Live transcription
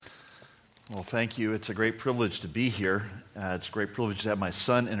Well, thank you. It's a great privilege to be here. It's a great privilege to have my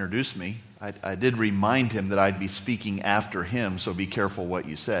son introduce me. I did remind him that I'd be speaking after him, so be careful what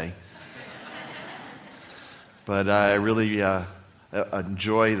you say. But I really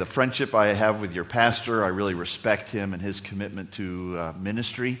enjoy the friendship I have with your pastor. I really respect him and his commitment to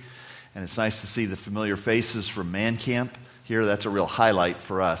ministry. And it's nice to see the familiar faces from Man Camp here. That's a real highlight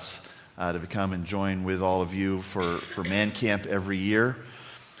for us to come and join with all of you for Man Camp every year.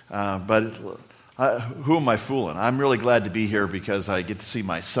 But who am I fooling? I'm really glad to be here because I get to see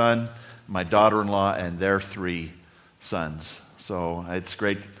my son, my daughter-in-law, and their 3 sons. So it's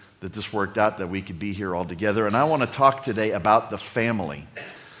great that this worked out, that we could be here all together. And I want to talk today about the family.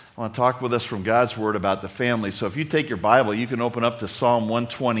 I want to talk with us from God's Word about the family. So if you take your Bible, you can open up to Psalm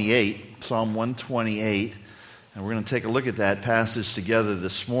 128. Psalm 128. And we're going to take a look at that passage together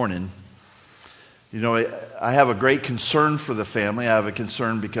this morning. You know, I have a great concern for the family. I have a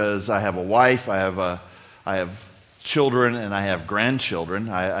concern because I have a wife, I have children, and I have grandchildren.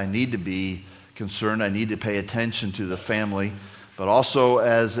 I need to be concerned. I need to pay attention to the family. But also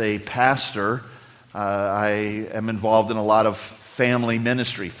as a pastor, I am involved in a lot of family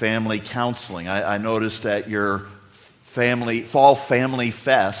ministry, family counseling. I noticed at your Fall Family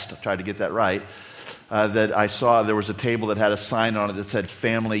Fest, I tried to get that right, that I saw there was a table that had a sign on it that said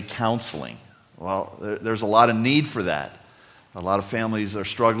family counseling. Well, there's a lot of need for that. A lot of families are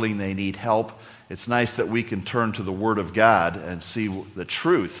struggling. They need help. It's nice that we can turn to the Word of God and see the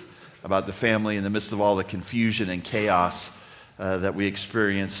truth about the family in the midst of all the confusion and chaos that we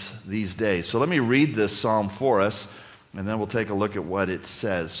experience these days. So let me read this psalm for us, and then we'll take a look at what it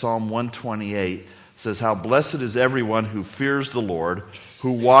says. Psalm 128 says, "How blessed is everyone who fears the Lord,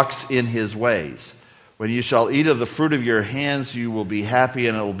 who walks in His ways. When you shall eat of the fruit of your hands, you will be happy,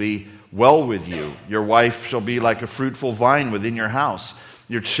 and it will be well with you. Your wife shall be like a fruitful vine within your house,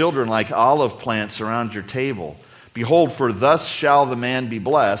 your children like olive plants around your table. Behold, for thus shall the man be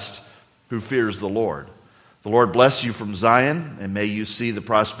blessed who fears the Lord. The Lord bless you from Zion, and may you see the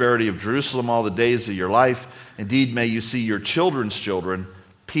prosperity of Jerusalem all the days of your life. Indeed, may you see your children's children.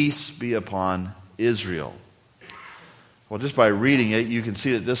 Peace be upon Israel." Well, just by reading it, you can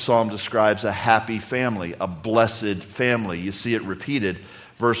see that this psalm describes a happy family, a blessed family. You see it repeated.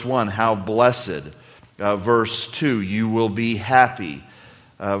 Verse 1, how blessed. Verse 2, you will be happy.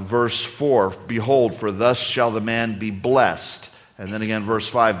 Verse 4, behold, for thus shall the man be blessed. And then again, verse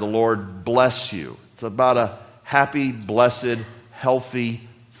 5, the Lord bless you. It's about a happy, blessed, healthy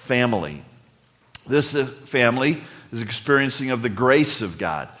family. This family is experiencing of the grace of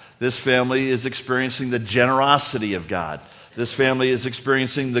God. This family is experiencing the generosity of God. This family is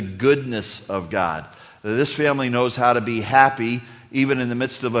experiencing the goodness of God. This family knows how to be happy even in the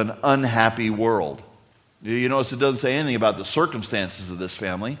midst of an unhappy world. You notice it doesn't say anything about the circumstances of this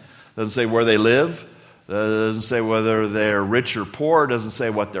family. It doesn't say where they live. It doesn't say whether they're rich or poor. It doesn't say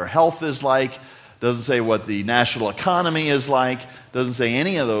what their health is like. It doesn't say what the national economy is like. It doesn't say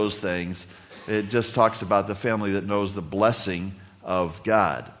any of those things. It just talks about the family that knows the blessing of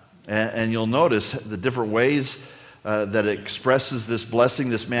God. And you'll notice the different ways that it expresses this blessing.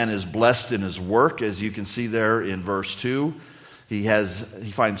 This man is blessed in his work, as you can see there in verse 2. He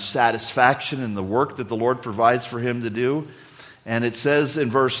finds satisfaction in the work that the Lord provides for him to do. And it says in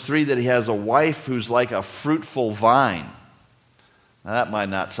verse 3 that he has a wife who's like a fruitful vine. Now that might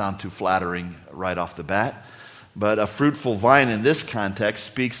not sound too flattering right off the bat, but a fruitful vine in this context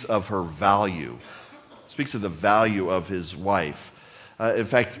speaks of her value. It speaks of the value of his wife. In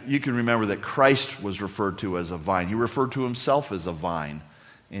fact, you can remember that Christ was referred to as a vine. He referred to himself as a vine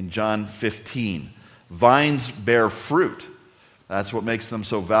in John 15. Vines bear fruit. That's what makes them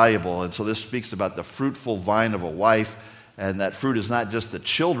so valuable. And so this speaks about the fruitful vine of a wife, and that fruit is not just the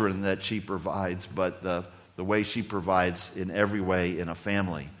children that she provides, but the way she provides in every way in a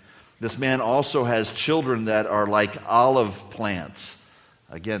family. This man also has children that are like olive plants.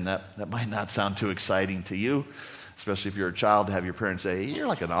 Again, that might not sound too exciting to you, especially if you're a child, to have your parents say, "You're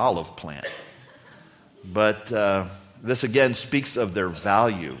like an olive plant." But this again speaks of their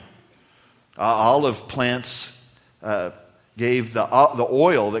value. Olive plants gave the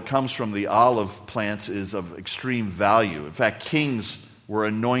oil that comes from the olive plants is of extreme value. In fact, kings were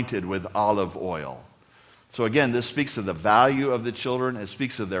anointed with olive oil. So again, this speaks of the value of the children. It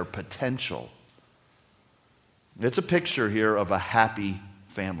speaks of their potential. It's a picture here of a happy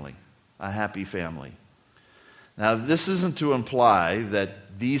family, a happy family. Now, this isn't to imply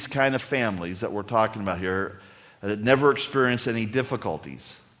that these kind of families that we're talking about here that never experience any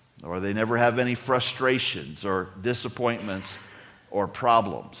difficulties, or they never have any frustrations or disappointments or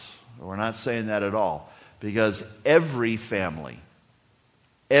problems. We're not saying that at all, because every family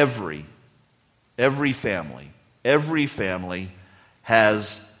Every family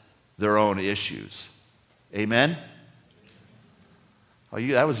has their own issues. Amen? Oh,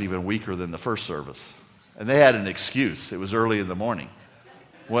 that was even weaker than the first service. And they had an excuse. It was early in the morning.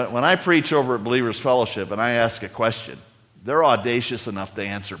 When I preach over at Believers Fellowship and I ask a question, they're audacious enough to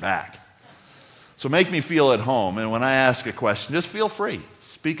answer back. So make me feel at home. And when I ask a question, just feel free.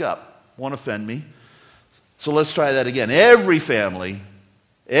 Speak up. Won't offend me. So let's try that again. Every family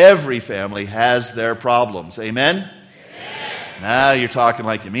has their problems. Amen? Amen. Now you're talking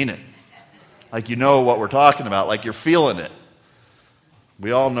like you mean it. Like you know what we're talking about. Like you're feeling it.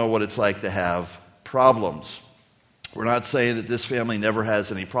 We all know what it's like to have problems. We're not saying that this family never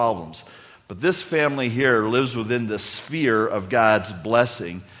has any problems. But this family here lives within the sphere of God's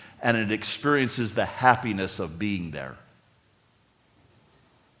blessing, and it experiences the happiness of being there.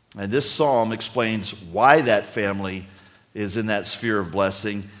 And this psalm explains why that family is in that sphere of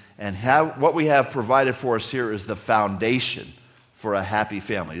blessing, and what we have provided for us here is the foundation for a happy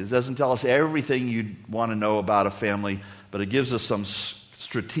family. It doesn't tell us everything you'd want to know about a family, but it gives us some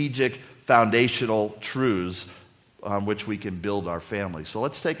strategic foundational truths on which we can build our family. So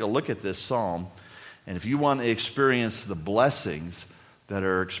let's take a look at this psalm. And if you want to experience the blessings that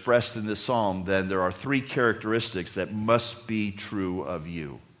are expressed in this psalm, then there are 3 characteristics that must be true of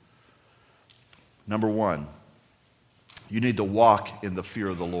you. Number 1, you need to walk in the fear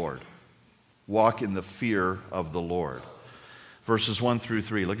of the Lord. Walk in the fear of the Lord. Verses 1 through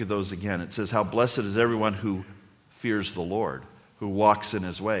 3, look at those again. It says, "How blessed is everyone who fears the Lord, who walks in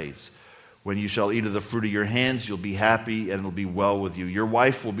his ways. When you shall eat of the fruit of your hands, you'll be happy, and it'll be well with you. Your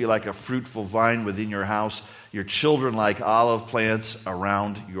wife will be like a fruitful vine within your house, your children like olive plants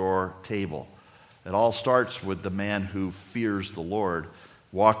around your table." It all starts with the man who fears the Lord,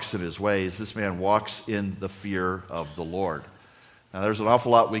 walks in his ways. This man walks in the fear of the Lord. Now, there's an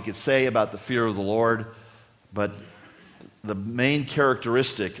awful lot we could say about the fear of the Lord, but the main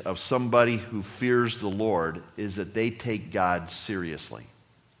characteristic of somebody who fears the Lord is that they take God seriously.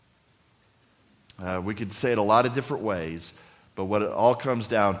 We could say it a lot of different ways, but what it all comes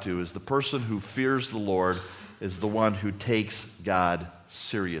down to is the person who fears the Lord is the one who takes God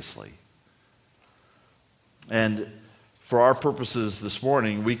seriously. And for our purposes this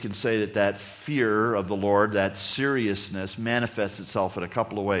morning, we can say that fear of the Lord, that seriousness, manifests itself in a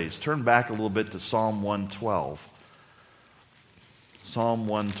couple of ways. Turn back a little bit to Psalm 112. Psalm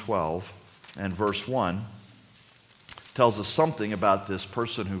 112 and verse 1 tells us something about this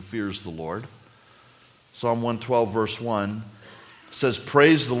person who fears the Lord. Psalm 112 verse 1 says,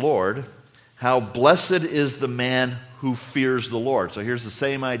 "Praise the Lord, how blessed is the man who fears the Lord." So here's the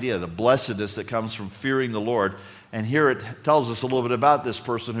same idea, the blessedness that comes from fearing the Lord. And here it tells us a little bit about this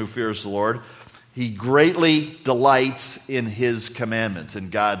person who fears the Lord. He greatly delights in his commandments, in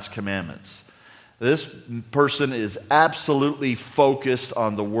God's commandments. This person is absolutely focused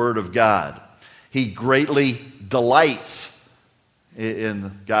on the Word of God. He greatly delights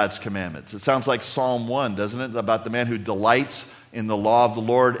in God's commandments. It sounds like Psalm 1, doesn't it? About the man who delights in the law of the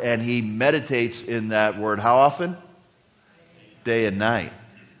Lord, and he meditates in that word. How often? Day and night.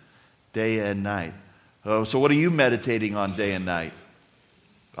 Day and night. Oh, so what are you meditating on day and night?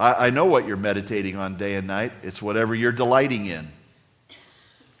 I know what you're meditating on day and night. It's whatever you're delighting in.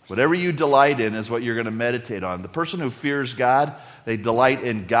 Whatever you delight in is what you're going to meditate on. The person who fears God, they delight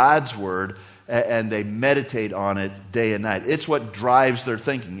in God's word, and they meditate on it day and night. It's what drives their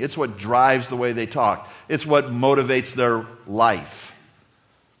thinking. It's what drives the way they talk. It's what motivates their life.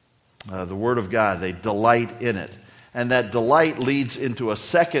 The Word of God, they delight in it. And that delight leads into a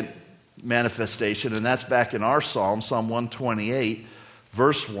second manifestation, and that's back in our psalm, Psalm 128,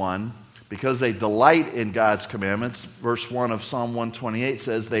 verse 1. Because they delight in God's commandments, verse 1 of Psalm 128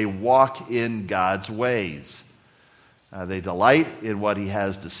 says they walk in God's ways. They delight in what He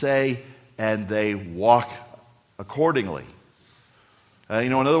has to say, and they walk accordingly.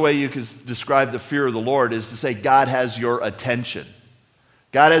 Another way you could describe the fear of the Lord is to say God has your attention.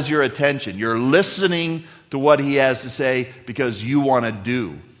 God has your attention. You're listening to what He has to say because you want to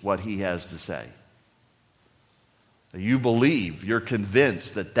do what He has to say. You believe, you're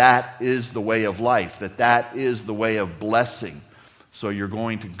convinced that that is the way of life, that is the way of blessing. So you're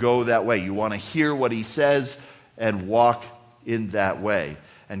going to go that way. You want to hear what He says and walk in that way.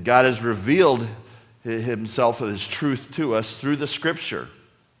 And God has revealed Himself and His truth to us through the Scripture.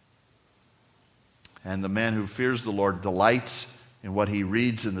 And the man who fears the Lord delights in what he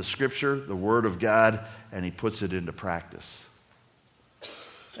reads in the Scripture, the Word of God, and he puts it into practice.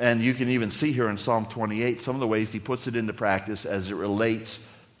 And you can even see here in Psalm 28 some of the ways he puts it into practice as it relates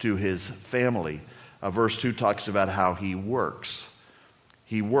to his family. Verse 2 talks about how he works.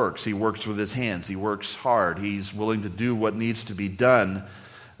 He works. He works with his hands. He works hard. He's willing to do what needs to be done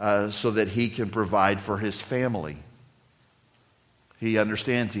so that he can provide for his family. He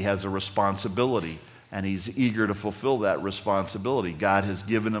understands he has a responsibility, and he's eager to fulfill that responsibility. God has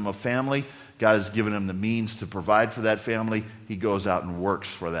given him a family. God has given him the means to provide for that family. He goes out and works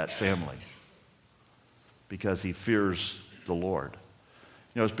for that family because he fears the Lord.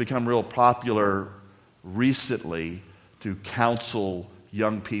 It's become real popular recently to counsel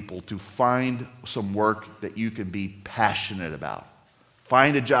young people to find some work that you can be passionate about.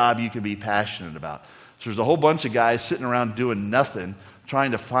 Find a job you can be passionate about. So there's a whole bunch of guys sitting around doing nothing,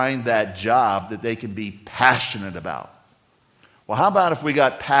 trying to find that job that they can be passionate about. Well, how about if we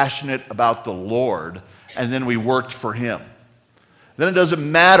got passionate about the Lord and then we worked for Him? Then it doesn't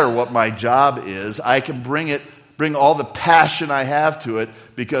matter what my job is. I can bring all the passion I have to it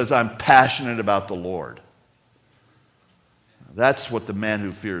because I'm passionate about the Lord. That's what the man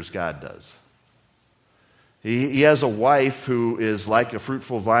who fears God does. He has a wife who is like a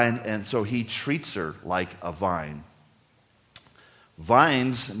fruitful vine, and so he treats her like a vine.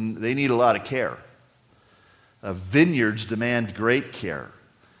 Vines, they need a lot of care. Vineyards demand great care.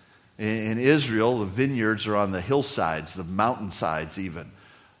 In Israel, the vineyards are on the hillsides, the mountainsides even.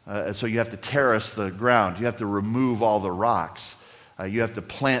 And so you have to terrace the ground. You have to remove all the rocks. You have to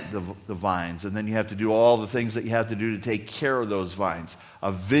plant the vines, and then you have to do all the things that you have to do to take care of those vines.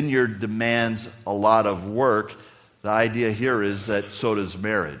 A vineyard demands a lot of work. The idea here is that so does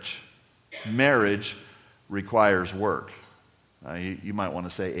marriage. Marriage requires work. You might want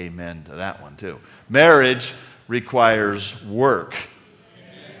to say amen to that one too. Marriage requires work.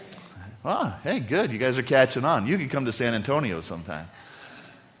 Oh, hey, good. You guys are catching on. You can come to San Antonio sometime.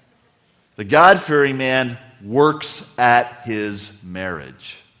 The God-fearing man works at his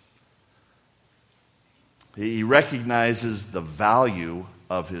marriage. He recognizes the value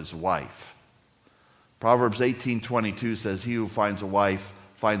of his wife. Proverbs 18:22 says, "He who finds a wife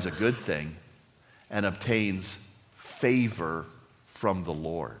finds a good thing and obtains favor from the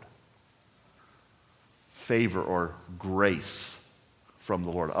Lord." Favor or grace from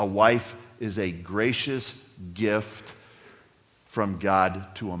the Lord. A wife is a gracious gift from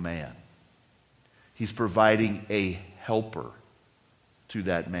God to a man. He's providing a helper to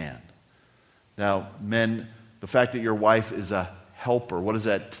that man. Now, men, the fact that your wife is a helper, what does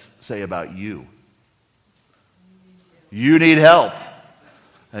that say about you? You need help.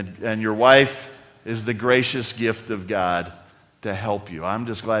 And your wife is the gracious gift of God to help you. I'm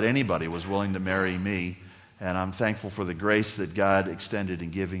just glad anybody was willing to marry me, and I'm thankful for the grace that God extended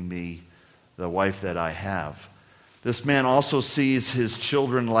in giving me the wife that I have. This man also sees his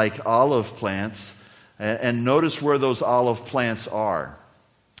children like olive plants. And notice where those olive plants are.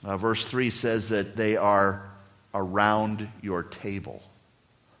 Verse 3 says that they are around your table.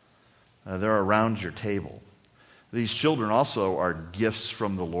 They're around your table. These children also are gifts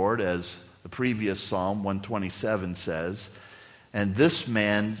from the Lord, as the previous Psalm 127 says. And this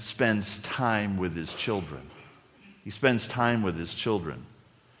man spends time with his children. He spends time with his children.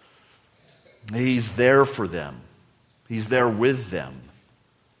 He's there for them. He's there with them.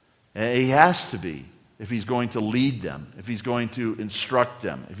 And he has to be. If he's going to lead them, if he's going to instruct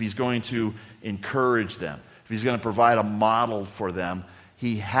them, if he's going to encourage them, if he's going to provide a model for them,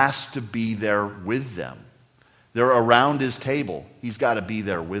 he has to be there with them. They're around his table. He's got to be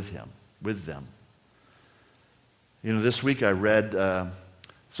there with them. This week I read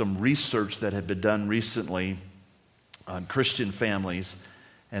some research that had been done recently on Christian families,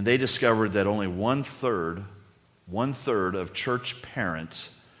 and they discovered that only one third of church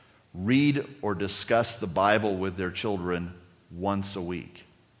parents read or discuss the Bible with their children once a week.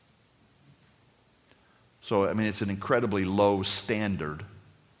 So, it's an incredibly low standard,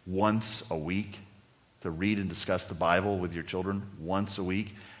 once a week, to read and discuss the Bible with your children once a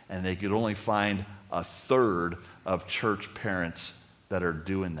week, and they could only find a third of church parents that are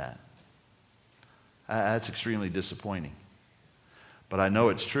doing that. That's extremely disappointing. But I know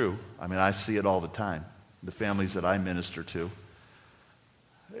it's true. I see it all the time, the families that I minister to.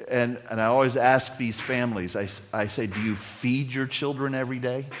 And I always ask these families, I say, do you feed your children every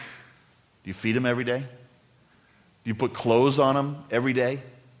day? Do you feed them every day? Do you put clothes on them every day?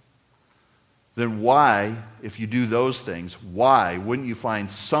 Then why, if you do those things, why wouldn't you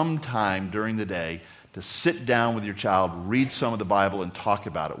find some time during the day to sit down with your child, read some of the Bible, and talk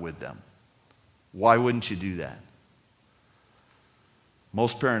about it with them? Why wouldn't you do that?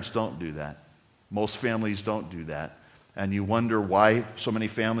 Most parents don't do that. Most families don't do that. And you wonder why so many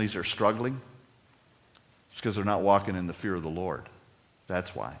families are struggling? It's because they're not walking in the fear of the Lord.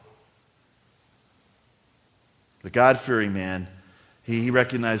 That's why. The God-fearing man He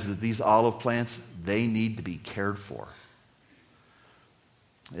recognizes that these olive plants, they need to be cared for.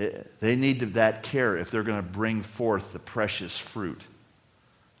 They need that care if they're going to bring forth the precious fruit.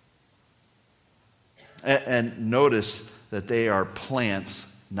 And notice that they are plants,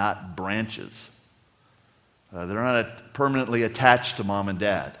 not branches. They're not permanently attached to mom and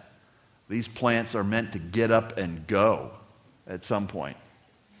dad. These plants are meant to get up and go at some point.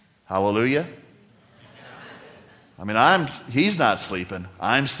 Hallelujah? I mean, he's not sleeping.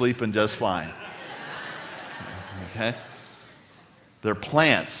 I'm sleeping just fine. Okay? They're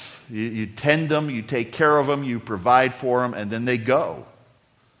plants. You tend them, you take care of them, you provide for them, and then they go.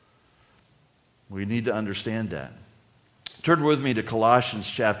 We need to understand that. Turn with me to Colossians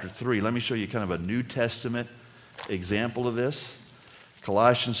chapter 3. Let me show you kind of a New Testament example of this.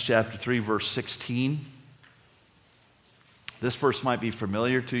 Colossians chapter 3, verse 16. This verse might be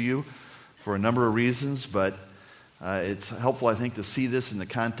familiar to you for a number of reasons, but it's helpful, I think, to see this in the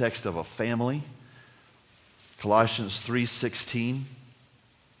context of a family. Colossians 3:16.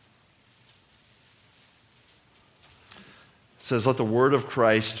 It says, "Let the word of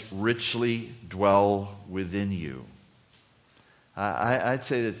Christ richly dwell within you." I'd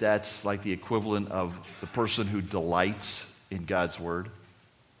say that that's like the equivalent of the person who delights in God's word.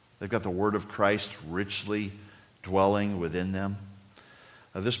 They've got the word of Christ richly dwelling within them.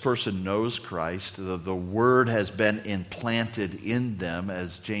 This person knows Christ. The word has been implanted in them,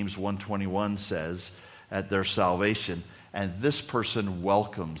 as James 1:21 says, at their salvation. And this person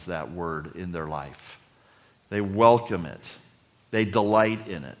welcomes that word in their life. They welcome it. They delight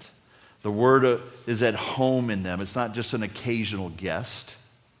in it. The word is at home in them. It's not just an occasional guest.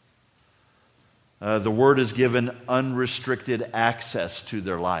 The word is given unrestricted access to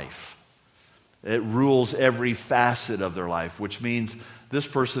their life. It rules every facet of their life, which means this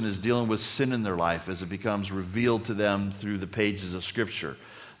person is dealing with sin in their life as it becomes revealed to them through the pages of Scripture.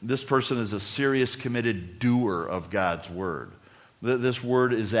 This person is a serious, committed doer of God's word. This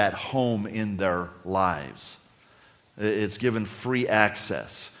word is at home in their lives. It's given free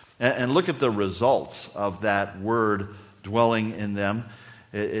access. And look at the results of that word dwelling in them.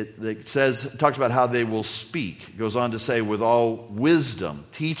 It talks about how they will speak. It goes on to say, with all wisdom,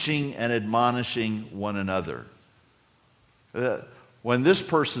 teaching and admonishing one another. When this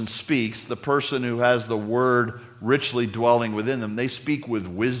person speaks, the person who has the word richly dwelling within them, they speak with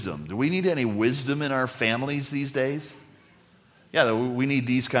wisdom. Do we need any wisdom in our families these days? Yeah, we need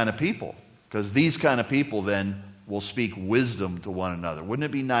these kind of people, because these kind of people then will speak wisdom to one another. Wouldn't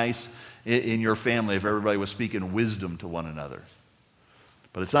it be nice in your family if everybody was speaking wisdom to one another?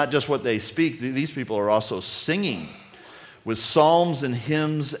 But it's not just what they speak. These people are also singing with psalms and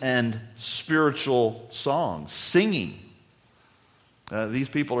hymns and spiritual songs. Singing. These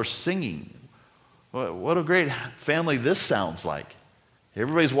people are singing. What a great family this sounds like.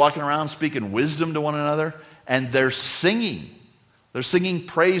 Everybody's walking around speaking wisdom to one another, and they're singing. They're singing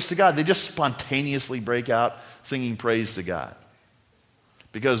praise to God. They just spontaneously break out singing praise to God,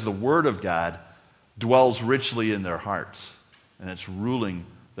 because the Word of God dwells richly in their hearts, and it's ruling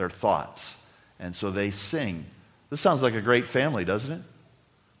their thoughts. And so they sing. This sounds like a great family, doesn't it?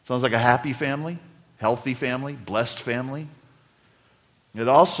 Sounds like a happy family, healthy family, blessed family. It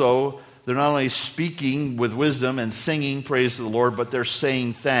also, they're not only speaking with wisdom and singing praise to the Lord, but they're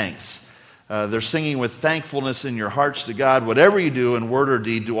saying thanks. They're singing with thankfulness in your hearts to God. Whatever you do in word or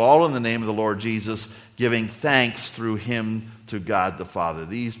deed, do all in the name of the Lord Jesus, giving thanks through him to God the Father.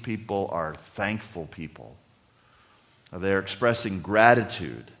 These people are thankful people. They're expressing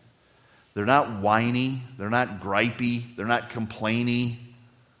gratitude. They're not whiny. They're not gripey. They're not complainy.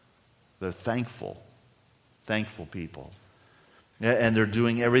 They're thankful. Thankful people. And they're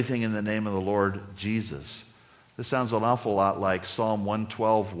doing everything in the name of the Lord Jesus. This sounds an awful lot like Psalm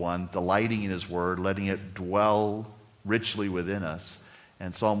 112:1, delighting in his word, letting it dwell richly within us.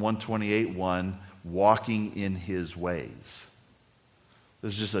 And Psalm 128:1, walking in his ways.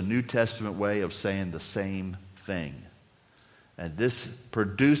 This is just a New Testament way of saying the same thing. And this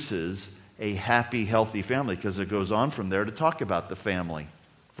produces a happy, healthy family, because it goes on from there to talk about the family.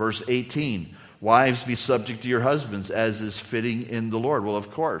 Verse 18, wives, be subject to your husbands as is fitting in the Lord. Well,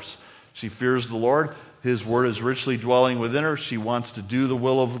 of course, she fears the Lord. His word is richly dwelling within her. She wants to do the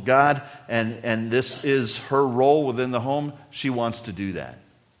will of God, and this is her role within the home. She wants to do that.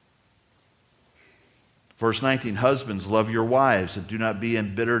 Verse 19, husbands, love your wives and do not be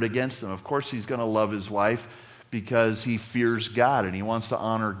embittered against them. Of course, he's going to love his wife because he fears God and he wants to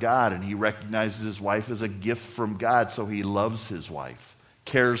honor God, and he recognizes his wife as a gift from God, so he loves his wife,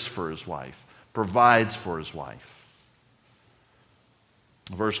 cares for his wife, provides for his wife.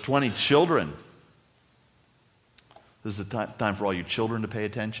 Verse 20, children, This is the time for all you children to pay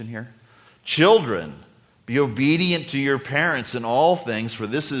attention here. Children, be obedient to your parents in all things, for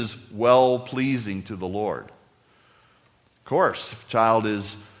this is well-pleasing to the Lord. Of course, if a child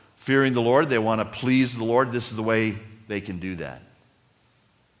is fearing the Lord, they want to please the Lord, this is the way they can do that.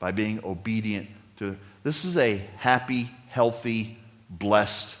 By being obedient to... This is a happy, healthy,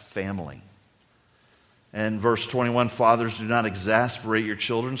 blessed family. And verse 21, fathers, do not exasperate your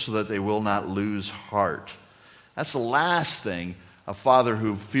children so that they will not lose heart. That's the last thing a father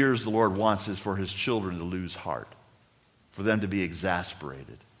who fears the Lord wants, is for his children to lose heart, for them to be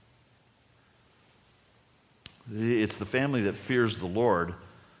exasperated. It's the family that fears the Lord.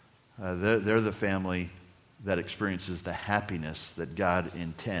 They're the family that experiences the happiness that God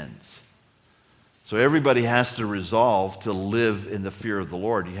intends. So everybody has to resolve to live in the fear of the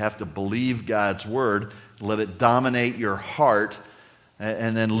Lord. You have to believe God's word, let it dominate your heart,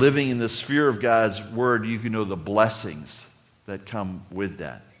 and then living in the sphere of God's word, you can know the blessings that come with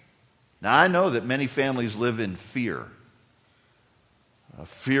that. Now, I know that many families live in fear.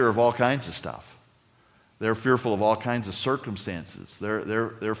 Fear of all kinds of stuff. They're fearful of all kinds of circumstances.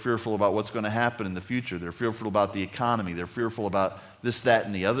 They're fearful about what's going to happen in the future. They're fearful about the economy. They're fearful about this, that,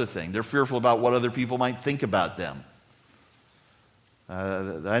 and the other thing. They're fearful about what other people might think about them.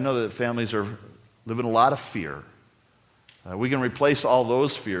 I know that families live in a lot of fear. We can replace all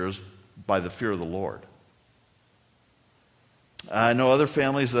those fears by the fear of the Lord. I know other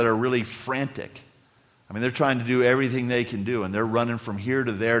families that are really frantic. I mean, they're trying to do everything they can do, and they're running from here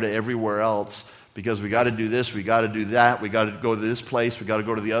to there to everywhere else because we got to do this, we got to do that, we got to go to this place, we got to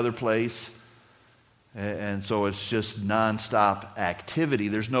go to the other place. And so it's just nonstop activity.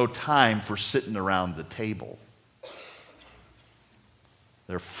 There's no time for sitting around the table.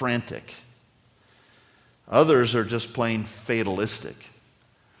 They're frantic. Others are just plain fatalistic.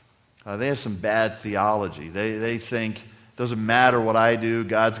 They have some bad theology. They think, it doesn't matter what I do,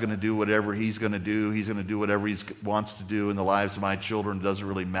 God's going to do whatever He's going to do. He's going to do whatever He wants to do in the lives of my children. It doesn't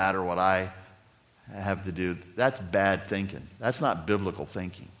really matter what I have to do. That's bad thinking. That's not biblical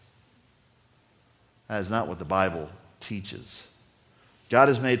thinking. That is not what the Bible teaches. God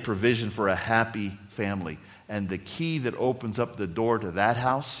has made provision for a happy family. And the key that opens up the door to that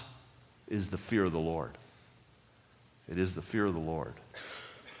house is the fear of the Lord. It is the fear of the Lord.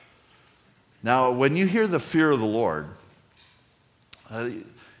 Now, when you hear the fear of the Lord,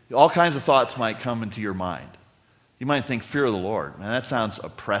 all kinds of thoughts might come into your mind. You might think, fear of the Lord. Man, that sounds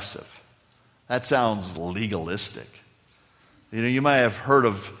oppressive. That sounds legalistic. You know, you might have heard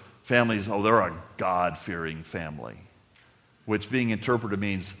of families, they're a God-fearing family, which being interpreted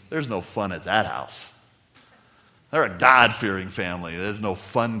means there's no fun at that house. They're a God-fearing family. There's no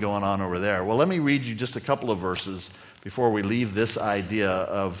fun going on over there. Well, let me read you just a couple of verses before we leave this idea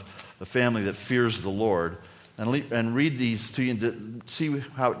of the family that fears the Lord, and read these to you and see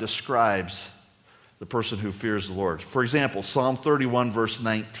how it describes the person who fears the Lord. For example, Psalm 31, verse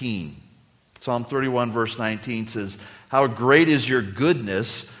 19. Psalm 31, verse 19 says, "How great is your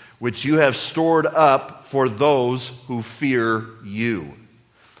goodness, which you have stored up for those who fear you,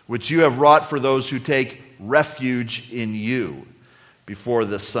 which you have wrought for those who take refuge in you before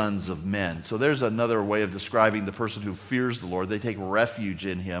the sons of men." So there's another way of describing the person who fears the Lord. They take refuge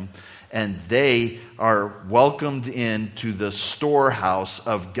in Him, and they are welcomed into the storehouse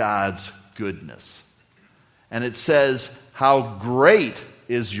of God's goodness. And it says, how great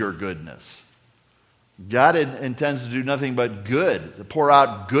is your goodness. God intends to do nothing but good, to pour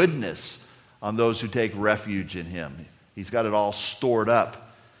out goodness on those who take refuge in Him. He's got it all stored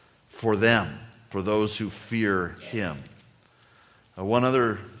up for them, for those who fear Him. One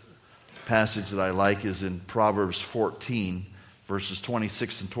other passage that I like is in Proverbs 14, verses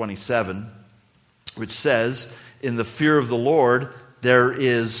 26 and 27, which says, "In the fear of the Lord there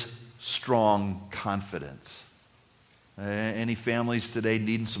is strong confidence." Any families today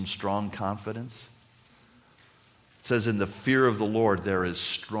needing some strong confidence? It says, "In the fear of the Lord there is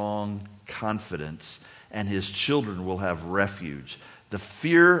strong confidence, and His children will have refuge." The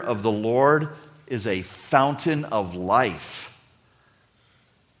fear of the Lord is a fountain of life,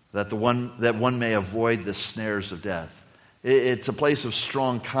 that one may avoid the snares of death. It's a place of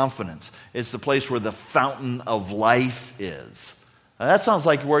strong confidence. It's the place where the fountain of life is. Now, that sounds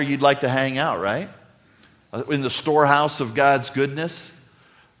like where you'd like to hang out, right? In the storehouse of God's goodness,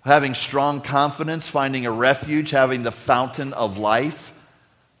 having strong confidence, finding a refuge, having the fountain of life.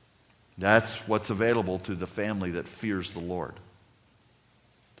 That's what's available to the family that fears the Lord.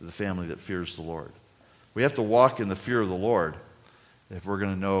 To the family that fears the Lord. We have to walk in the fear of the Lord if we're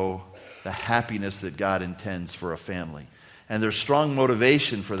going to know the happiness that God intends for a family. And there's strong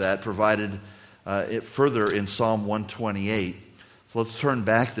motivation for that provided further in Psalm 128. So let's turn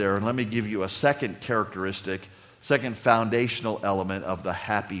back there and let me give you a second characteristic, second foundational element of the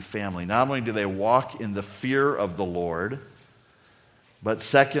happy family. Not only do they walk in the fear of the Lord, but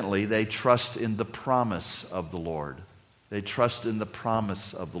secondly, they trust in the promise of the Lord. They trust in the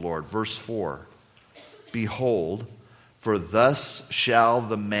promise of the Lord. Verse 4, behold, for thus shall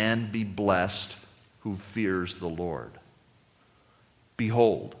the man be blessed who fears the Lord.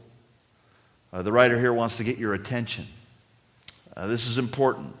 Behold. The writer here wants to get your attention. This is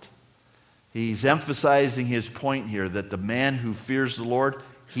important. He's emphasizing his point here that the man who fears the Lord,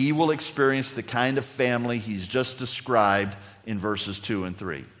 he will experience the kind of family he's just described in verses 2 and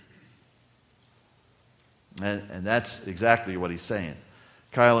 3. And that's exactly what he's saying.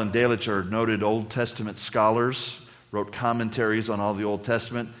 Kyle and Delitzsch are noted Old Testament scholars, wrote commentaries on all the Old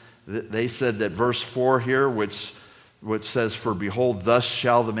Testament. They said that verse 4 here, which says, for behold, thus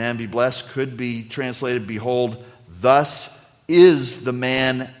shall the man be blessed, could be translated, behold, thus is the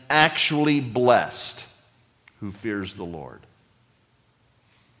man actually blessed who fears the Lord.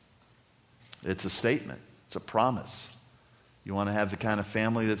 It's a statement. It's a promise. You want to have the kind of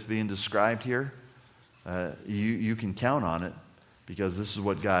family that's being described here? You can count on it because this is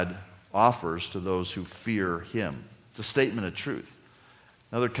what God offers to those who fear Him. It's a statement of truth.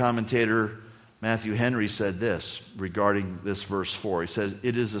 Another commentator, Matthew Henry, said this regarding this verse 4. He says,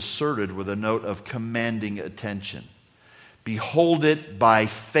 it is asserted with a note of commanding attention. Behold it by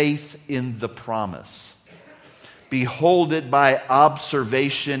faith in the promise. Behold it by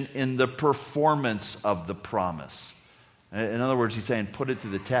observation in the performance of the promise. In other words, he's saying, put it to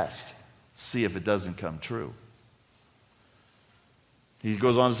the test. See if it doesn't come true. He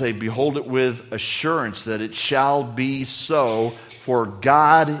goes on to say, behold it with assurance that it shall be so, for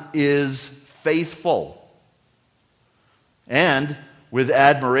God is faithful. And with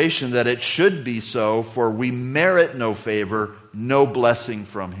admiration that it should be so, for we merit no favor, no blessing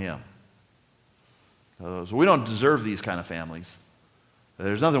from Him. So we don't deserve these kind of families.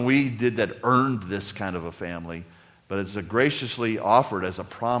 There's nothing we did that earned this kind of a family, but it's graciously offered as a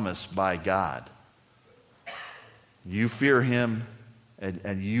promise by God. You fear Him,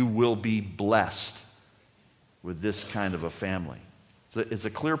 and you will be blessed with this kind of a family. It's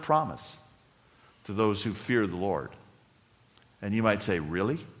a clear promise to those who fear the Lord. And you might say,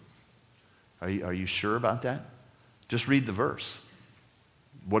 really? Are you sure about that? Just read the verse.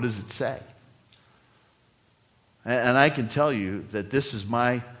 What does it say? And I can tell you that this is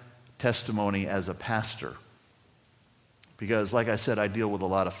my testimony as a pastor. Because, like I said, I deal with a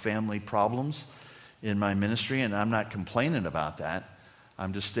lot of family problems in my ministry, and I'm not complaining about that.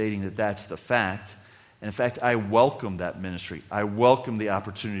 I'm just stating that that's the fact. And in fact, I welcome that ministry. I welcome the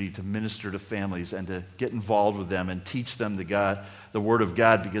opportunity to minister to families and to get involved with them and teach them the Word of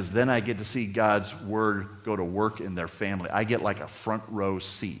God, because then I get to see God's Word go to work in their family. I get like a front row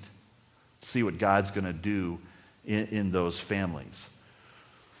seat to see what God's going to do in those families.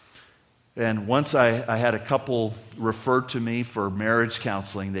 And once I had a couple referred to me for marriage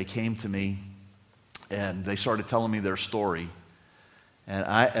counseling. They came to me and they started telling me their story. And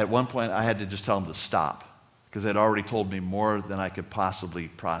at one point, I had to just tell them to stop because they'd already told me more than I could possibly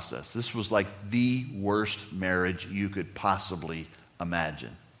process. This was like the worst marriage you could possibly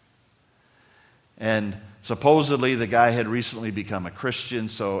imagine. And supposedly, the guy had recently become a Christian,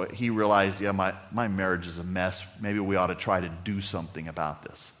 so he realized, yeah, my marriage is a mess. Maybe we ought to try to do something about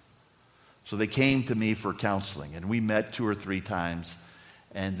this. So they came to me for counseling, and we met 2 or 3 times,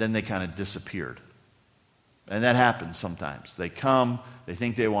 and then they kind of disappeared. And that happens sometimes. They come, they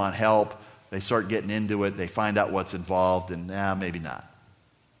think they want help, they start getting into it, they find out what's involved, and maybe not.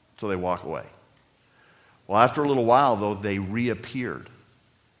 So they walk away. Well, after a little while, though, they reappeared.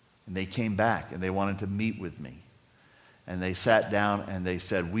 And they came back, and they wanted to meet with me. And they sat down, and they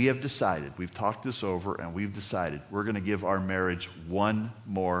said, we have decided, we've talked this over, and we've decided we're going to give our marriage one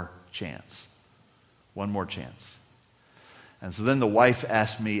more chance. One more chance. And so then the wife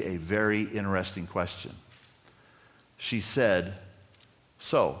asked me a very interesting question. She said,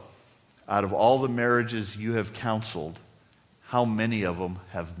 so, out of all the marriages you have counseled, how many of them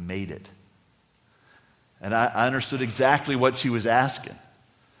have made it? And I understood exactly what she was asking.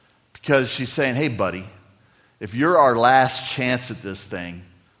 Because she's saying, hey, buddy, if you're our last chance at this thing,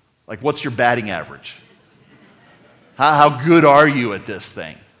 like, what's your batting average? How good are you at this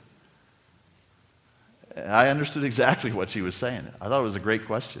thing? And I understood exactly what she was saying. I thought it was a great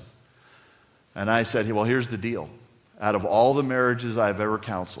question. And I said, well, here's the deal. Out of all the marriages I've ever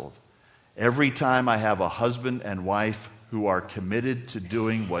counseled, every time I have a husband and wife who are committed to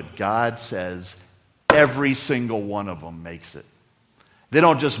doing what God says, every single one of them makes it. They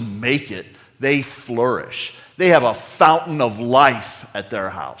don't just make it, They flourish. They have a fountain of life at their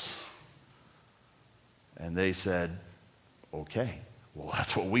house. And they said, okay, well,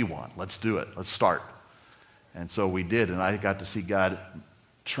 that's what we want. Let's do it. Let's start. And so we did, and I got to see God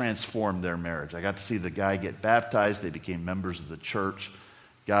transform their marriage. I got to see the guy get baptized. They became members of the church.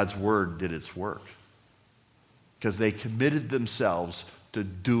 God's word did its work because they committed themselves to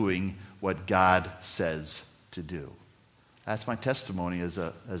doing what God says to do. That's my testimony as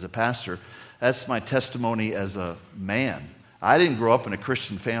a pastor. That's my testimony as a man. I didn't grow up in a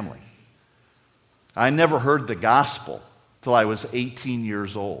Christian family. I never heard the gospel till I was 18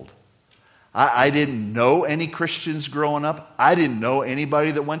 years old. I didn't know any Christians growing up. I didn't know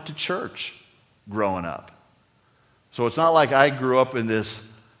anybody that went to church growing up. So it's not like I grew up in this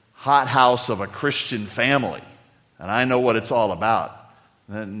hothouse of a Christian family and I know what it's all about.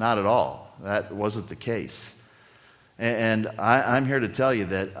 Not at all. That wasn't the case. And I'm here to tell you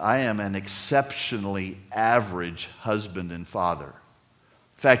that I am an exceptionally average husband and father.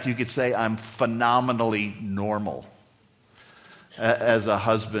 In fact, you could say I'm phenomenally normal as a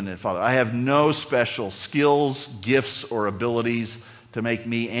husband and father. I have no special skills, gifts, or abilities to make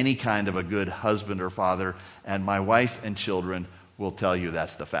me any kind of a good husband or father, and my wife and children will tell you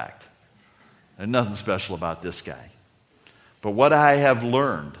that's the fact. There's nothing special about this guy. But what I have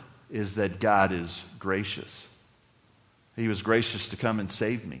learned is that God is gracious. He was gracious to come and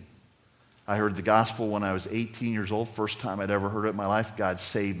save me. I heard the gospel when I was 18 years old, first time I'd ever heard it in my life. God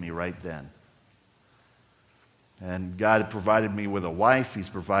saved me right then. And God had provided me with a wife. He's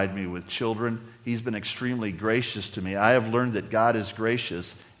provided me with children. He's been extremely gracious to me. I have learned that God is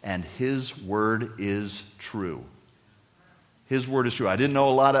gracious and His word is true. His word is true. I didn't know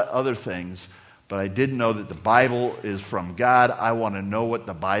a lot of other things, but I did know that the Bible is from God. I want to know what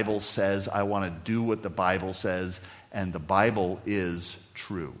the Bible says. I want to do what the Bible says. And the Bible is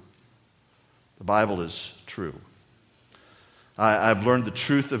true. The Bible is true. I've learned the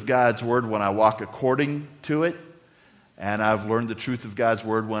truth of God's word when I walk according to it. And I've learned the truth of God's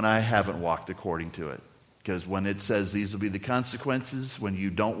word when I haven't walked according to it. Because when it says these will be the consequences when you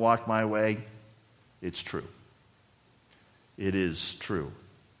don't walk my way, it's true. It is true.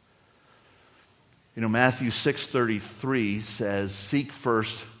 You know, Matthew 6:33 says, seek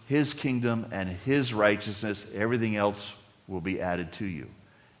first His kingdom and His righteousness. Everything else will be added to you.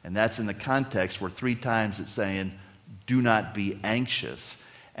 And that's in the context where 3 times it's saying, do not be anxious.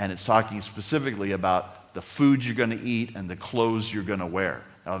 And it's talking specifically about the food you're going to eat and the clothes you're going to wear.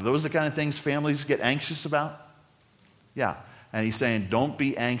 Now, are those the kind of things families get anxious about? Yeah. And he's saying, don't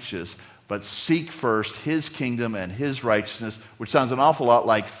be anxious, but seek first His kingdom and His righteousness, which sounds an awful lot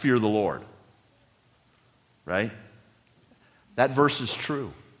like fear the Lord. Right? That verse is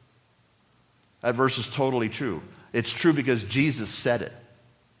true. That verse is totally true. It's true because Jesus said it.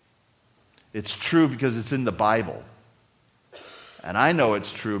 It's true because it's in the Bible. And I know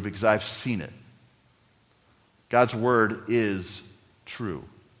it's true because I've seen it. God's word is true.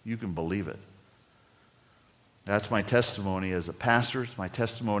 You can believe it. That's my testimony as a pastor. It's my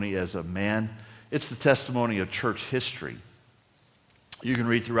testimony as a man. It's the testimony of church history. You can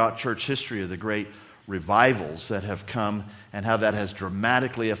read throughout church history of the great revivals that have come and how that has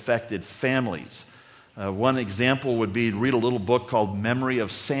dramatically affected families. One example would be to read a little book called Memory of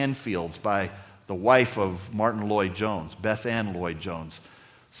Sandfields by the wife of Martin Lloyd-Jones, Beth Ann Lloyd-Jones.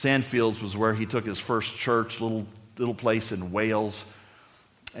 Sandfields was where he took his first church, little place in Wales.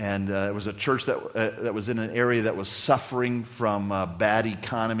 And it was a church that was in an area that was suffering from a bad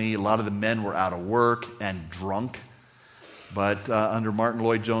economy. A lot of the men were out of work and drunk. But under Martin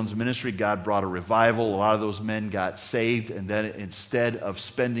Lloyd-Jones' ministry, God brought a revival. A lot of those men got saved, and then instead of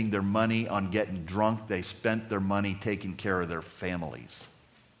spending their money on getting drunk, they spent their money taking care of their families.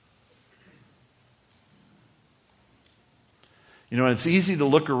 You know, it's easy to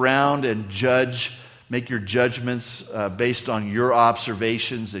look around and judge, make your judgments based on your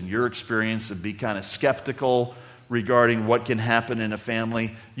observations and your experience and be kind of skeptical regarding what can happen in a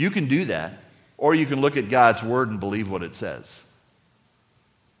family. You can do that. Or you can look at God's word and believe what it says.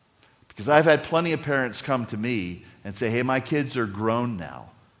 Because I've had plenty of parents come to me and say, hey, my kids are grown now.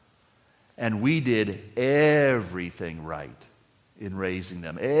 And we did everything right in raising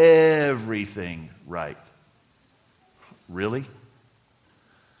them. Everything right. Really?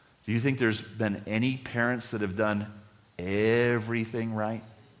 Do you think there's been any parents that have done everything right?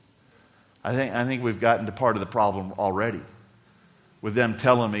 I think we've gotten to part of the problem already. With them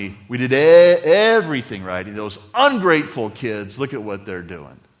telling me, we did everything right. And those ungrateful kids, look at what they're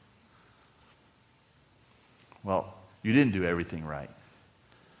doing. Well, you didn't do everything right.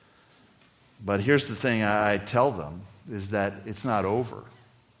 But here's the thing I tell them, is that it's not over.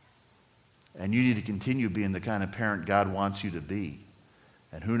 And you need to continue being the kind of parent God wants you to be.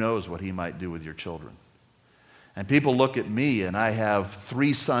 And who knows what he might do with your children. And people look at me, and I have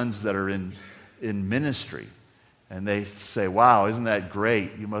 3 sons that are in ministry. And they say, wow, isn't that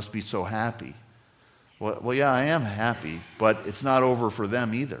great? You must be so happy. Well, yeah, I am happy, but it's not over for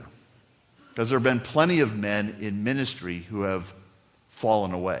them either. Because there have been plenty of men in ministry who have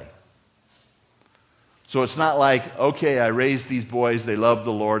fallen away. So it's not like, okay, I raised these boys, they love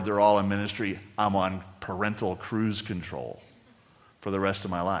the Lord, they're all in ministry, I'm on parental cruise control for the rest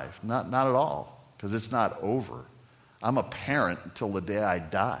of my life. Not at all, because it's not over. I'm a parent until the day I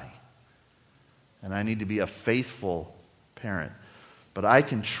die. And I need to be a faithful parent. But I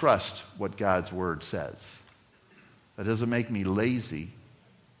can trust what God's word says. That doesn't make me lazy.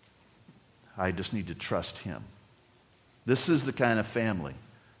 I just need to trust him. This is the kind of family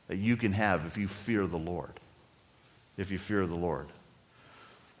that you can have if you fear the Lord. If you fear the Lord.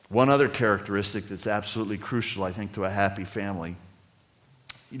 One other characteristic that's absolutely crucial, I think, to a happy family.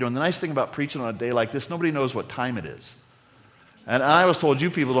 You know, and the nice thing about preaching on a day like this, nobody knows what time it is. And I was told you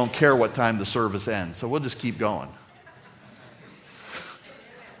people don't care what time the service ends, so we'll just keep going.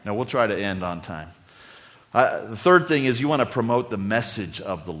 Now, we'll try to end on time. The third thing is you want to promote the message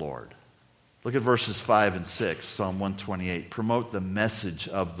of the Lord. Look at verses 5 and 6, Psalm 128. Promote the message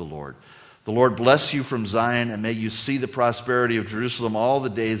of the Lord. The Lord bless you from Zion, and may you see the prosperity of Jerusalem all the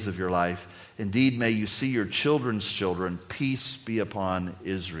days of your life. Indeed, may you see your children's children. Peace be upon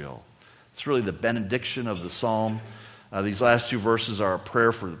Israel. It's really the benediction of the psalm. These last 2 verses are a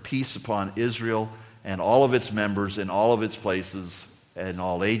prayer for the peace upon Israel and all of its members in all of its places and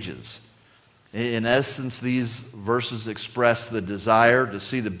all ages. In essence, these verses express the desire to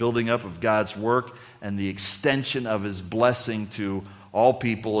see the building up of God's work and the extension of his blessing to all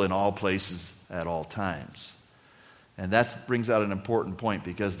people in all places at all times. And that brings out an important point,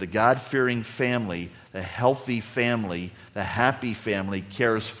 because the God-fearing family, the healthy family, the happy family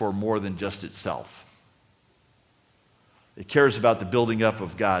cares for more than just itself. It cares about the building up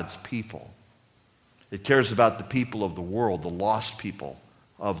of God's people. It cares about the people of the world, the lost people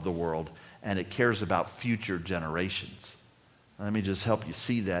of the world, and it cares about future generations. Let me just help you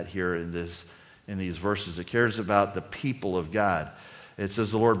see that here in these verses. It cares about the people of God. It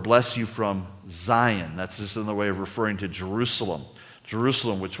says, the Lord bless you from Zion. That's just another way of referring to Jerusalem.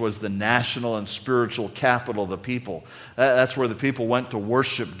 Jerusalem, which was the national and spiritual capital of the people. That's where the people went to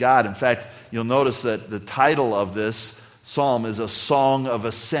worship God. In fact, you'll notice that the title of this psalm is a song of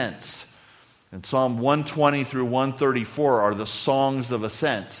ascents. And Psalm 120 through 134 are the songs of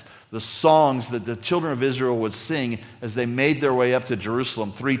ascents. The songs that the children of Israel would sing as they made their way up to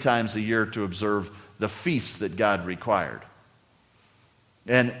Jerusalem 3 times a year to observe the feasts that God required.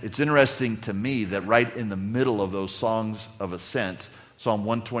 And it's interesting to me that right in the middle of those songs of ascents, Psalm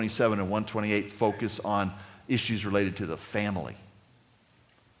 127 and 128 focus on issues related to the family.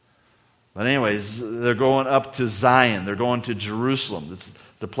 But anyways, they're going up to Zion. They're going to Jerusalem. It's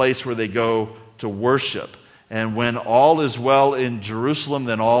the place where they go to worship. And when all is well in Jerusalem,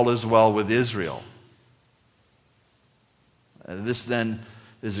 then all is well with Israel. And this then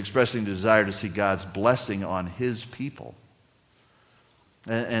is expressing the desire to see God's blessing on his people.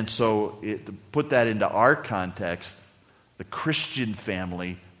 And so to put that into our context, the Christian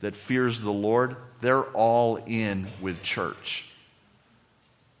family that fears the Lord, they're all in with church.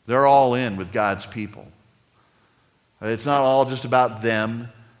 They're all in with God's people. It's not all just about them.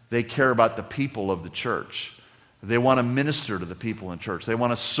 They care about the people of the church. They want to minister to the people in church. They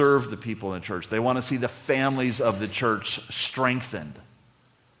want to serve the people in church. They want to see the families of the church strengthened.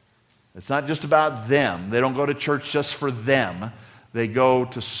 It's not just about them. They don't go to church just for them. They go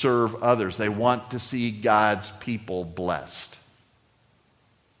to serve others. They want to see God's people blessed.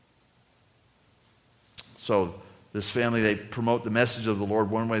 So this family, they promote the message of the Lord.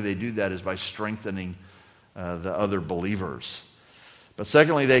 One way they do that is by strengthening the other believers. But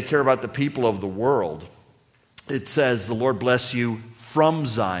secondly, they care about the people of the world. It says, the Lord bless you from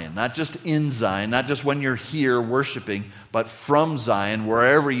Zion, not just in Zion, not just when you're here worshiping, but from Zion,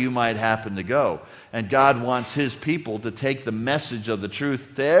 wherever you might happen to go. And God wants his people to take the message of the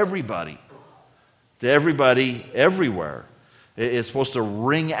truth to everybody everywhere. It's supposed to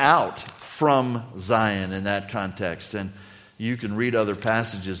ring out from Zion in that context. And you can read other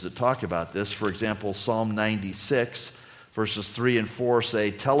passages that talk about this. For example, Psalm 96, verses 3 and 4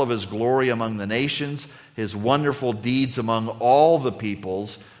 say, tell of his glory among the nations, his wonderful deeds among all the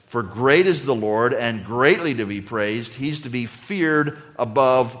peoples. For great is the Lord and greatly to be praised. He's to be feared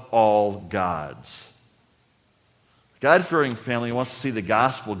above all gods. God-fearing family wants to see the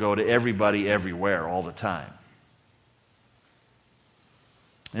gospel go to everybody everywhere all the time.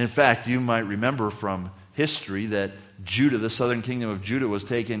 In fact, you might remember from history that Judah, the southern kingdom of Judah, was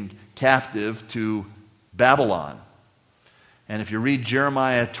taken captive to Babylon. And if you read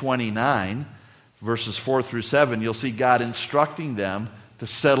Jeremiah 29, verses 4 through 7, you'll see God instructing them to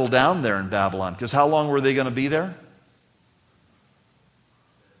settle down there in Babylon. Because how long were they going to be there?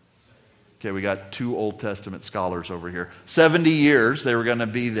 Okay, we got 2 Old Testament scholars over here. 70 years they were going to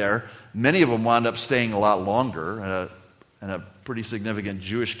be there. Many of them wound up staying a lot longer, and a pretty significant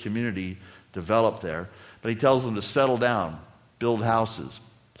Jewish community developed there. But he tells them to settle down, build houses,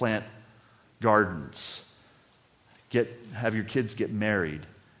 plant gardens, have your kids get married,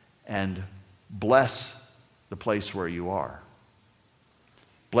 and bless the place where you are.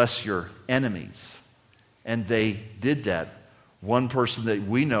 Bless your enemies. And they did that. One person that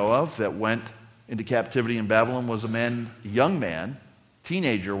we know of that went into captivity in Babylon was a young man,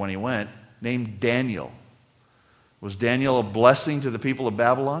 teenager when he went, named Daniel. Was Daniel a blessing to the people of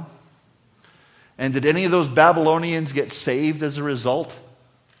Babylon? And did any of those Babylonians get saved as a result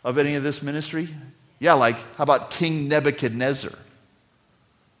of any of this ministry? Yeah, like, how about King Nebuchadnezzar?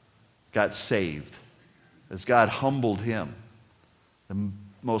 Got saved as God humbled him, the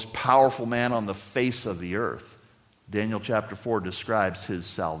most powerful man on the face of the earth. Daniel chapter 4 describes his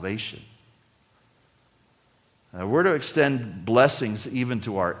salvation. We're to extend blessings even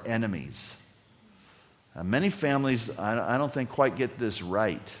to our enemies. Many families, I don't think, quite get this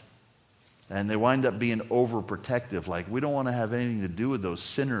right. And they wind up being overprotective, like, we don't want to have anything to do with those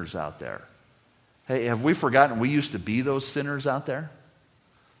sinners out there. Hey, have we forgotten we used to be those sinners out there?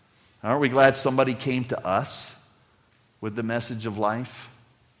 Aren't we glad somebody came to us with the message of life?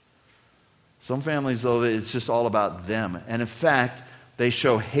 Some families, though, it's just all about them. And in fact, they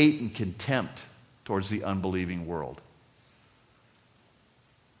show hate and contempt towards the unbelieving world.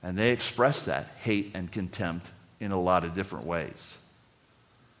 And they express that hate and contempt in a lot of different ways.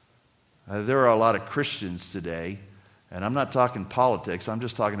 There are a lot of Christians today, and I'm not talking politics, I'm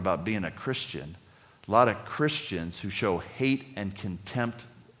just talking about being a Christian. A lot of Christians who show hate and contempt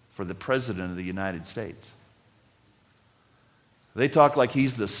for the President of the United States. They talk like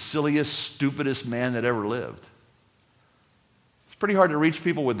he's the silliest, stupidest man that ever lived. It's pretty hard to reach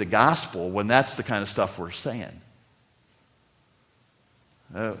people with the gospel when that's the kind of stuff we're saying.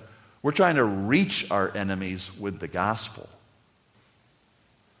 We're trying to reach our enemies with the gospel.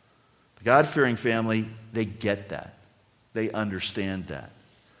 The God-fearing family, they get that. They understand that.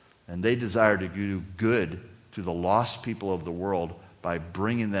 And they desire to do good to the lost people of the world by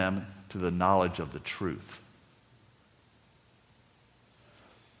bringing them to the knowledge of the truth.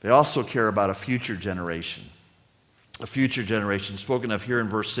 They also care about a future generation. A future generation, spoken of here in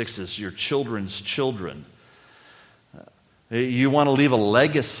verse 6, is your children's children. You want to leave a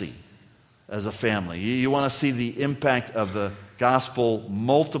legacy as a family. You want to see the impact of the gospel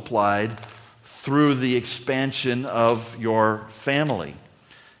multiplied through the expansion of your family.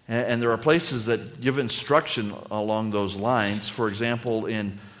 And there are places that give instruction along those lines. For example,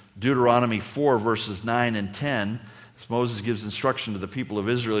 in Deuteronomy 4, verses 9 and 10, as Moses gives instruction to the people of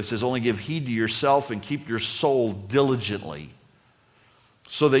Israel, he says, "Only give heed to yourself and keep your soul diligently,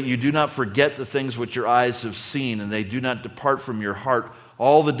 so that you do not forget the things which your eyes have seen, and they do not depart from your heart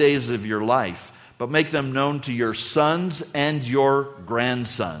all the days of your life, but make them known to your sons and your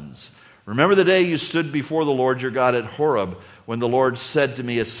grandsons. Remember the day you stood before the Lord your God at Horeb, when the Lord said to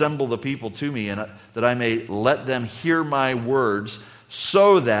me, 'Assemble the people to me, and that I may let them hear my words,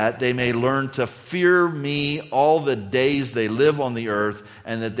 so that they may learn to fear me all the days they live on the earth,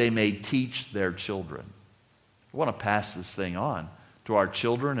 and that they may teach their children.'" We want to pass this thing on to our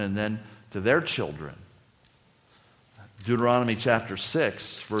children and then to their children. Deuteronomy chapter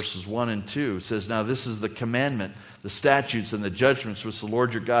 6, verses 1 and 2 says, "Now this is the commandment, the statutes and the judgments which the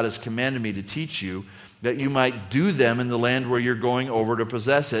Lord your God has commanded me to teach you, that you might do them in the land where you're going over to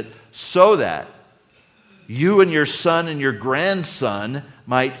possess it, so that you and your son and your grandson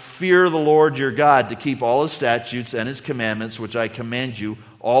might fear the Lord your God, to keep all his statutes and his commandments, which I command you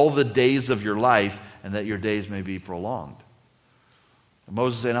all the days of your life, and that your days may be prolonged." And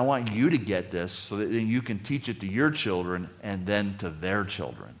Moses is saying, I want you to get this so that then you can teach it to your children and then to their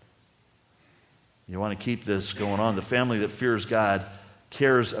children. You want to keep this going on. The family that fears God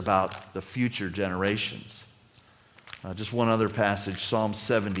cares about the future generations. Just one other passage, Psalm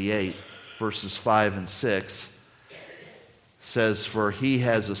 78, verses 5 and 6, says, "For he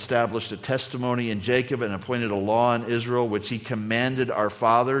has established a testimony in Jacob and appointed a law in Israel, which he commanded our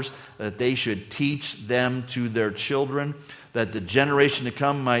fathers, that they should teach them to their children, that the generation to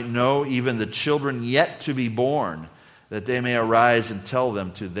come might know, even the children yet to be born, that they may arise and tell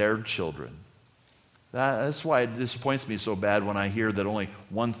them to their children." That's why it disappoints me so bad when I hear that only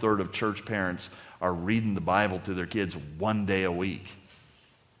 1/3 of church parents are reading the Bible to their kids one day a week.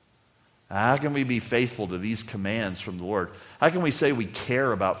 How can we be faithful to these commands from the Lord? How can we say we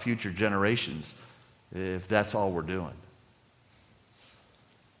care about future generations if that's all we're doing?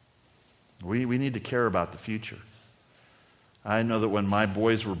 We need to care about the future. I know that when my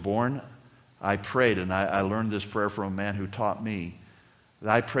boys were born, I prayed, and I learned this prayer from a man who taught me, that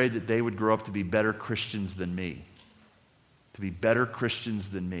I prayed that they would grow up to be better Christians than me. To be better Christians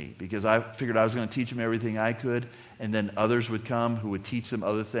than me. Because I figured I was going to teach them everything I could, and then others would come who would teach them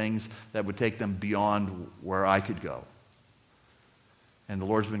other things that would take them beyond where I could go. And the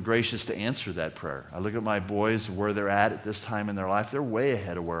Lord's been gracious to answer that prayer. I look at my boys, where they're at this time in their life. They're way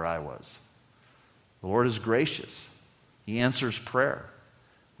ahead of where I was. The Lord is gracious. He answers prayer.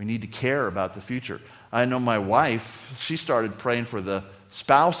 We need to care about the future. I know my wife, she started praying for the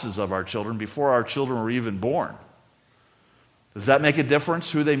spouses of our children before our children were even born. Does that make a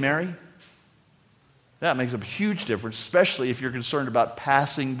difference who they marry? That makes a huge difference, especially if you're concerned about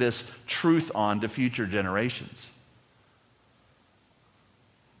passing this truth on to future generations.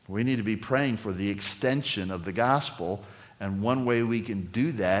 We need to be praying for the extension of the gospel, and one way we can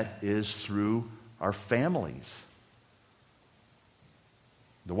do that is through our families.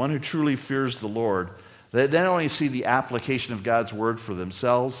 The one who truly fears the Lord, they not only see the application of God's word for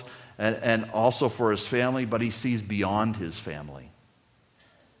themselves and also for his family, but he sees beyond his family.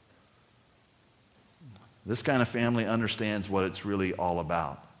 This kind of family understands what it's really all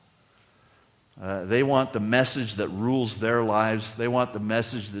about. They want the message that rules their lives. They want the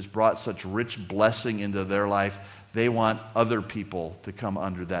message that's brought such rich blessing into their life. They want other people to come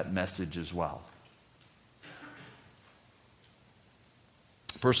under that message as well.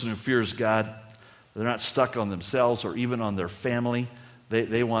 A person who fears God, they're not stuck on themselves or even on their family.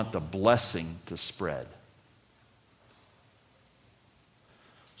 They want the blessing to spread.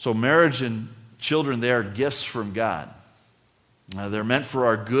 So marriage and children, they are gifts from God. They're meant for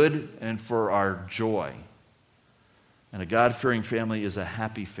our good and for our joy. And a God-fearing family is a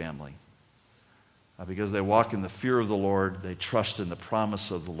happy family because they walk in the fear of the Lord, they trust in the promise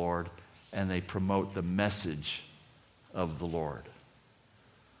of the Lord, and they promote the message of the Lord.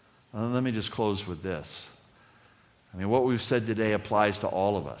 Let me just close with this. I mean, what we've said today applies to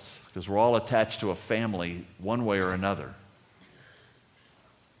all of us because we're all attached to a family one way or another.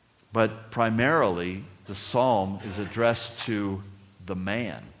 But primarily, the psalm is addressed to the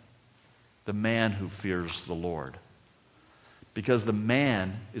man who fears the Lord. Because the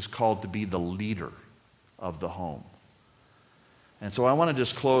man is called to be the leader of the home. And so I want to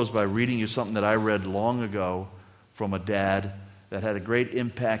just close by reading you something that I read long ago from a dad that had a great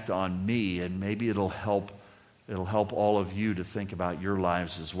impact on me, and maybe it'll help all of you to think about your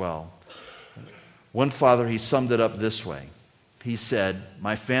lives as well. One father, he summed it up this way. He said,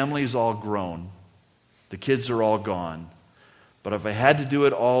 "My family's all grown. The kids are all gone. But if I had to do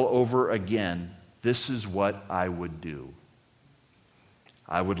it all over again, this is what I would do.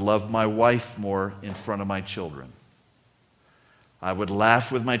 I would love my wife more in front of my children. I would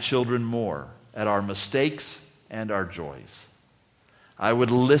laugh with my children more at our mistakes and our joys. I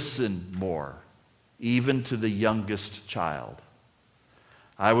would listen more, even to the youngest child.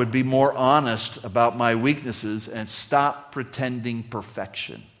 I would be more honest about my weaknesses and stop pretending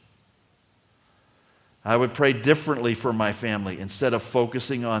perfection. I would pray differently for my family. Instead of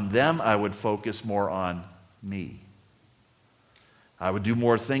focusing on them, I would focus more on me. I would do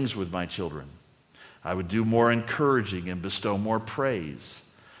more things with my children. I would do more encouraging and bestow more praise.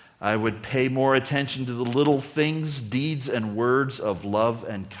 I would pay more attention to the little things, deeds, and words of love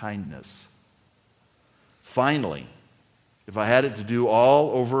and kindness. Finally, if I had it to do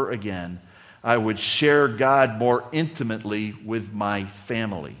all over again, I would share God more intimately with my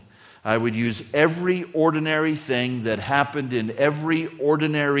family. I would use every ordinary thing that happened in every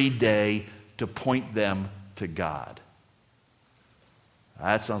ordinary day to point them to God."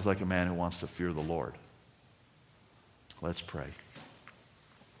 That sounds like a man who wants to fear the Lord. Let's pray.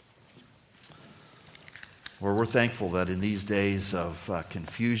 Lord, we're thankful that in these days of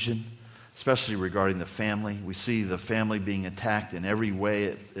confusion, especially regarding the family, we see the family being attacked in every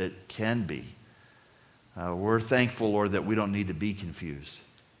way it can be. We're thankful, Lord, that we don't need to be confused,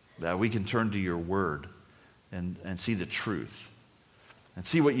 that we can turn to your word and see the truth and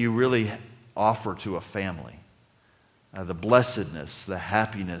see what you really offer to a family, the blessedness, the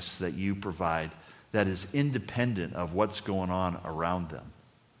happiness that you provide that is independent of what's going on around them.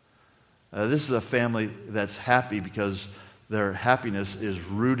 This is a family that's happy because their happiness is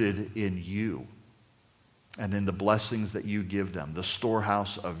rooted in you. and in the blessings that you give them, the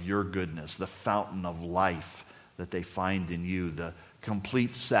storehouse of your goodness, the fountain of life that they find in you, the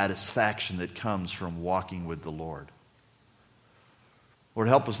complete satisfaction that comes from walking with the Lord. Lord,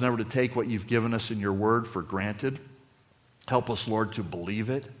 help us never to take what you've given us in your word for granted. Help us, Lord, to believe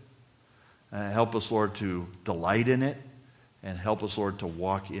it. Help us, Lord, to delight in it. And help us, Lord, to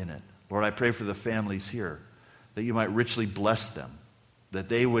walk in it. Lord, I pray for the families here, that you might richly bless them, that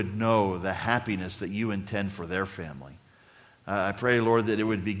they would know the happiness that you intend for their family. I pray, Lord, that it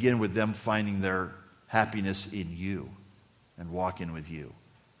would begin with them finding their happiness in you and walking with you.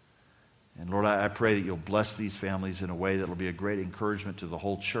 And Lord, I pray that you'll bless these families in a way that will be a great encouragement to the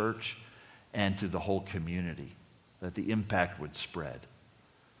whole church and to the whole community, that the impact would spread.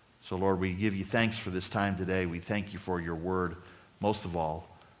 So Lord, we give you thanks for this time today. We thank you for your word. Most of all,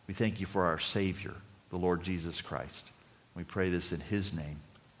 we thank you for our Savior, the Lord Jesus Christ. We pray this in his name.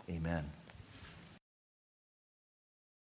 Amen.